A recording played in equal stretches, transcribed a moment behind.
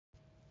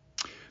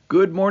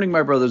Good morning,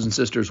 my brothers and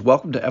sisters.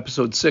 Welcome to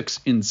episode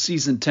 6 in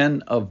season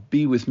 10 of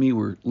Be With Me.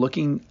 We're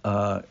looking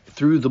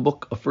through the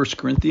book of 1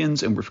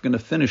 Corinthians, and we're going to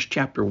finish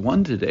chapter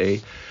 1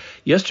 today.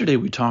 Yesterday,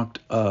 we talked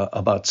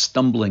about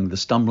stumbling, the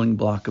stumbling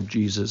block of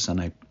Jesus, and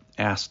I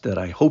asked that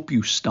I hope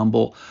you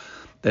stumble.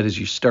 That is,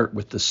 you start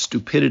with the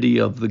stupidity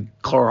of the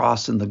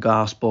cross and the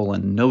gospel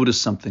and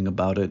notice something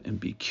about it and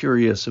be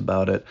curious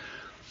about it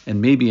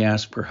and maybe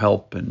ask for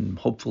help and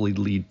hopefully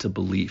lead to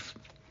belief.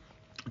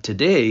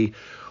 Today,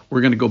 we're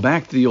going to go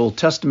back to the Old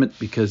Testament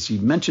because he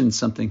mentioned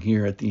something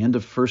here at the end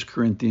of 1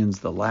 Corinthians.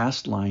 The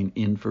last line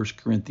in 1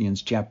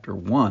 Corinthians chapter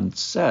 1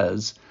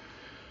 says,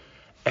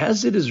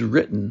 "As it is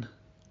written,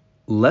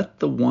 let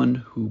the one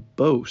who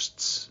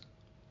boasts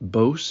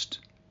boast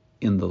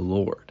in the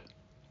Lord."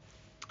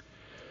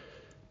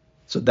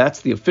 So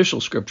that's the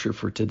official scripture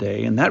for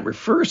today, and that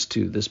refers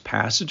to this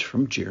passage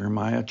from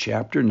Jeremiah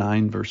chapter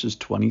 9, verses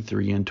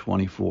 23 and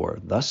 24.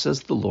 Thus says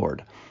the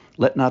Lord,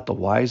 "Let not the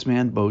wise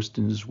man boast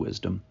in his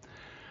wisdom.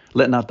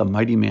 Let not the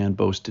mighty man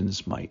boast in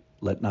his might.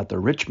 Let not the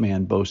rich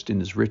man boast in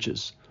his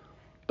riches.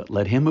 But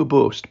let him who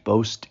boasts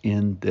boast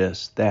in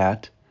this,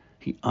 that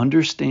he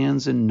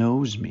understands and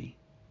knows me,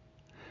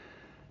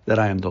 that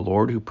I am the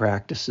Lord who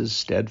practices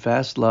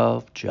steadfast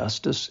love,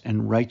 justice,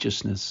 and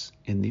righteousness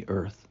in the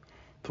earth.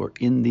 For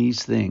in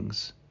these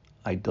things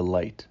I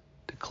delight,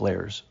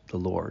 declares the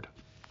Lord."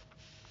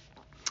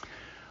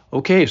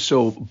 Okay,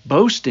 so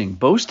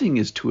boasting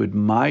is to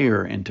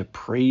admire and to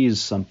praise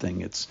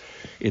something.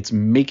 It's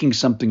making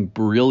something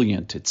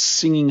brilliant. It's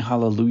singing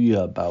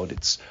hallelujah about.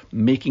 It's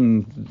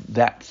making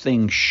that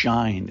thing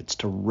shine. It's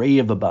to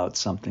rave about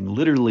something.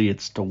 Literally,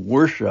 it's to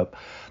worship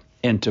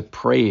and to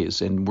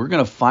praise. And we're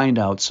going to find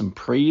out some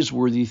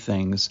praiseworthy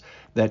things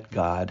that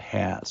God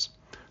has.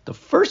 The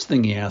first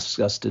thing he asks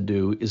us to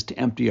do is to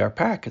empty our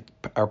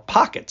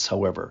pockets,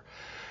 however.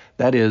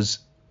 That is,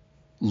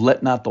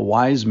 let not the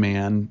wise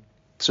man.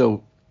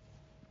 So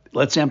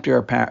let's empty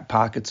our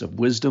pockets of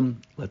wisdom.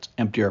 Let's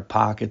empty our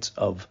pockets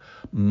of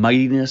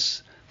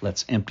mightiness.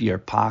 Let's empty our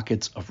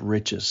pockets of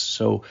riches.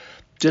 So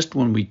just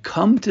when we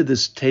come to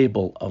this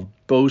table of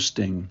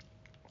boasting,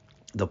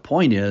 the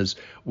point is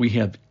we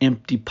have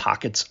empty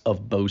pockets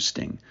of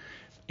boasting.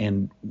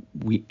 And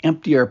we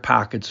empty our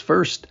pockets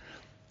first,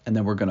 and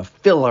then we're going to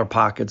fill our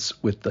pockets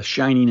with the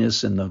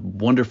shininess and the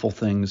wonderful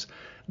things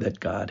that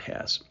God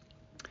has.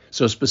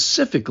 So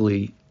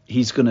specifically,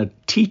 he's going to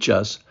teach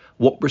us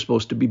what we're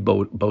supposed to be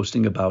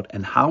boasting about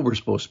and how we're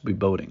supposed to be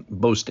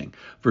boasting.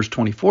 Verse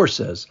 24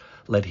 says,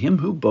 "Let him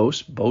who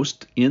boasts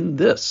boast in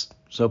this."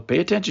 So pay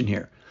attention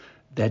here,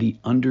 that he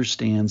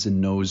understands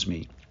and knows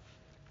me.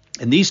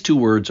 And these two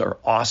words are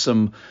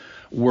awesome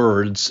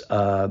words.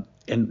 And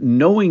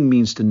knowing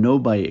means to know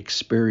by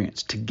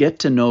experience, to get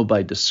to know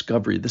by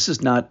discovery. This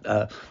is not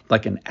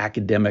like an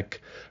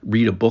academic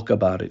read a book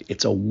about it.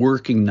 It's a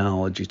working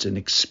knowledge. It's an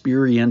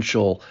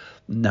experiential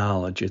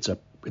knowledge. It's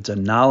a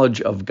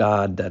knowledge of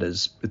God that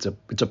is, it's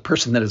a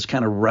person that has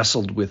kind of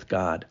wrestled with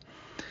God.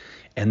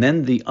 And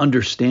then the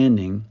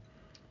understanding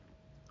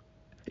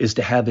is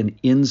to have an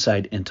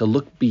insight and to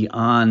look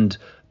beyond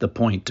the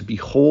point, to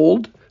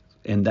behold.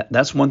 And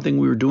that's one thing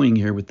we were doing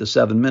here with the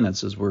 7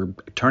 minutes is we're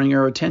turning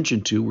our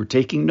attention to, we're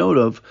taking note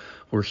of,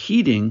 we're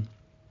heeding,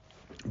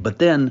 but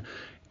then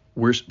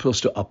we're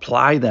supposed to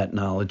apply that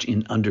knowledge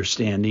in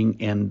understanding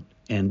and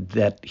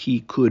that he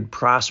could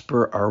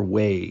prosper our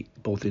way,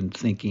 both in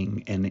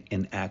thinking and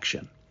in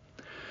action.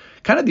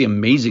 Kind of the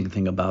amazing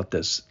thing about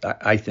this,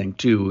 I think,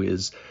 too,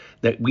 is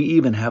that we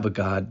even have a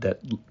God that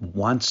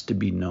wants to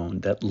be known,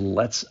 that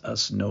lets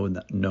us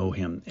know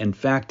him. In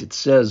fact, it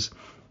says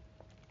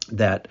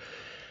that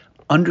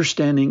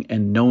understanding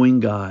and knowing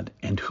God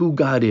and who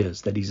God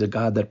is, that he's a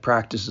God that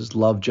practices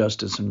love,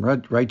 justice, and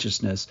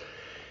righteousness,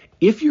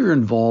 if you're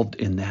involved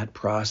in that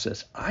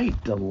process, I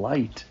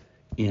delight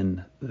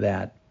in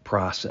that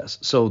process.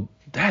 So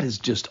that is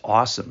just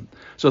awesome.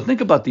 So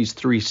think about these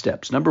 3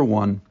 steps. Number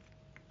 1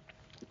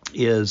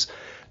 is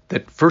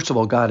that, first of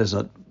all, God has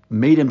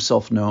made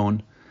himself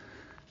known.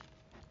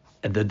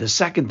 And then the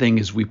second thing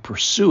is we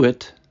pursue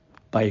it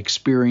by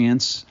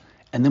experience,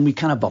 and then we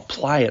kind of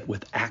apply it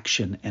with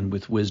action and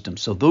with wisdom.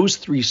 So those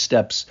 3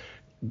 steps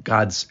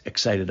God's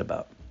excited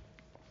about.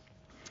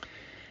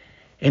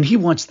 And he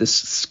wants this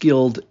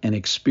skilled and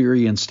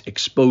experienced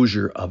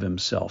exposure of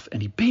himself.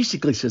 And he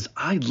basically says,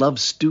 I love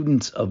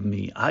students of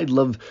me. I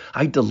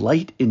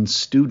delight in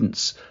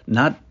students,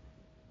 not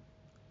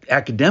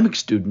academic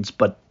students,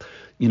 but,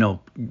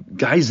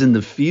 guys in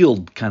the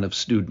field kind of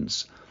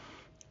students.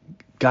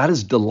 God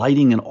is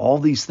delighting in all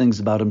these things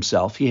about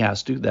himself. He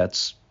has to.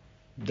 That's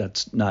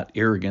not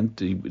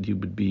arrogant. He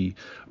would be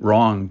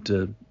wrong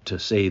to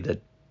say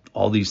that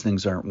all these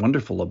things aren't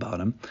wonderful about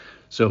him.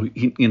 So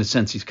in a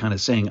sense, he's kind of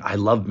saying, I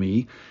love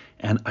me,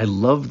 and I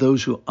love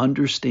those who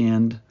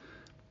understand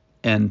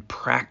and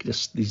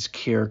practice these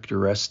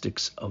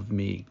characteristics of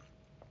me.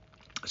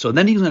 So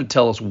then he's going to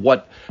tell us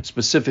what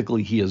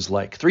specifically he is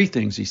like. 3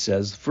 things he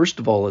says. First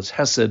of all is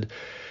Hesed,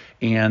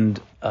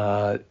 and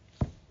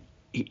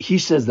he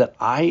says that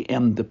I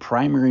am the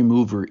primary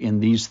mover in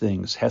these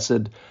things.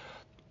 Hesed,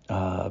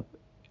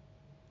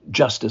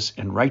 justice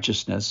and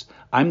righteousness.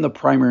 I'm the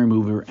primary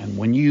mover, and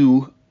when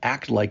you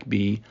act like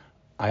me,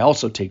 I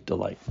also take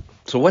delight.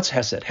 So what's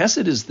Hesed?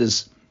 Hesed is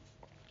this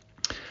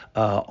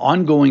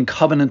ongoing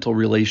covenantal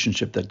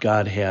relationship that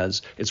God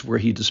has. It's where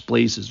he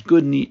displays his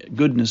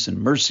goodness and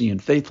mercy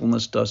and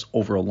faithfulness to us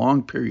over a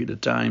long period of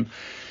time.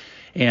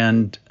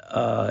 And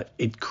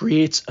it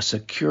creates a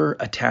secure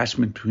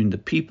attachment between the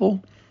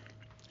people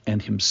and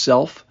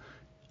himself.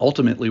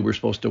 Ultimately, we're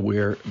supposed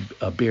to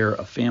bear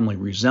a family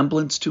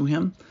resemblance to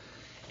him.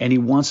 And he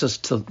wants us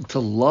to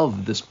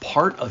love this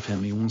part of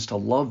him. He wants to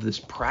love this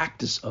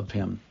practice of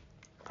him.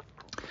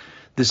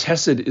 This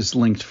Hesed is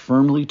linked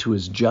firmly to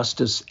his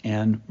justice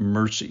and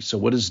mercy. So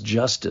what is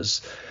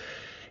justice?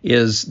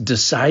 Is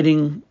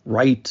deciding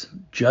right,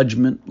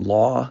 judgment,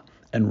 law,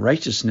 and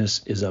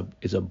righteousness is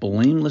a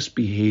blameless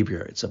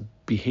behavior. It's a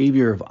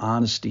behavior of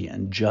honesty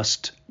and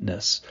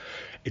justness.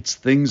 It's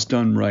things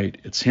done right.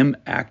 It's him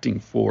acting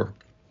for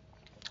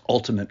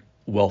ultimate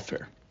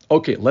welfare.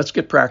 Okay, let's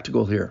get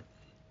practical here.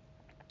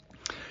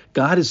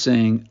 God is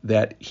saying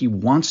that he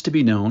wants to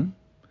be known.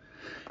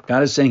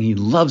 God is saying he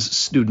loves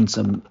students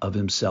of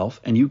himself,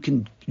 and you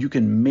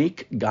can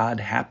make God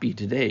happy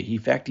today. In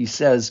fact, he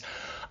says,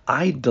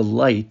 I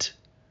delight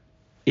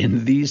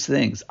in these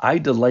things. I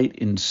delight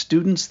in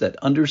students that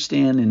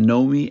understand and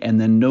know me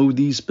and then know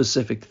these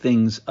specific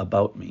things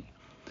about me.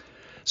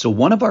 So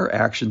one of our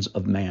actions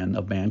of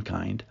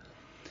mankind,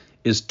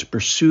 is to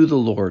pursue the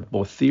Lord,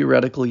 both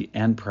theoretically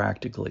and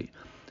practically.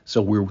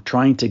 So we're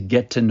trying to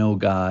get to know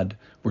God.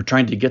 We're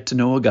trying to get to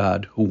know a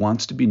God who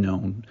wants to be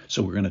known.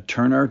 So we're going to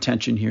turn our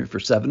attention here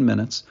for 7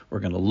 minutes. We're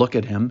going to look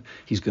at him.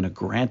 He's going to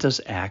grant us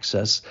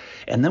access.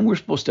 And then we're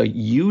supposed to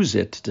use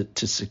it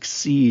to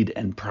succeed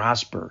and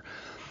prosper.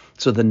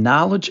 So the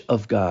knowledge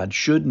of God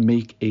should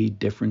make a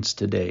difference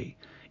today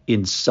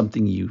in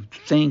something you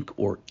think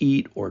or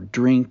eat or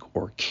drink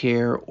or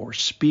care or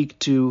speak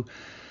to.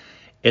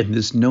 And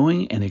this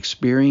knowing and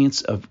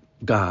experience of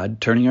God,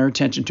 turning our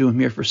attention to him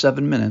here for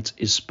 7 minutes,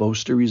 is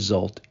supposed to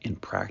result in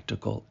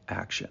practical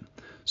action.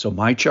 So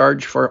my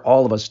charge for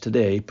all of us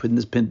today,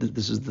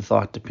 this is the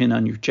thought to pin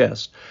on your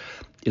chest,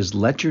 is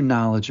let your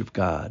knowledge of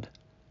God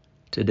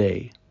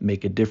today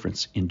make a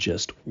difference in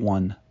just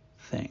one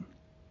thing.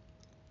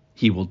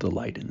 He will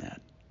delight in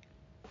that.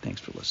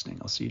 Thanks for listening.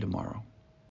 I'll see you tomorrow.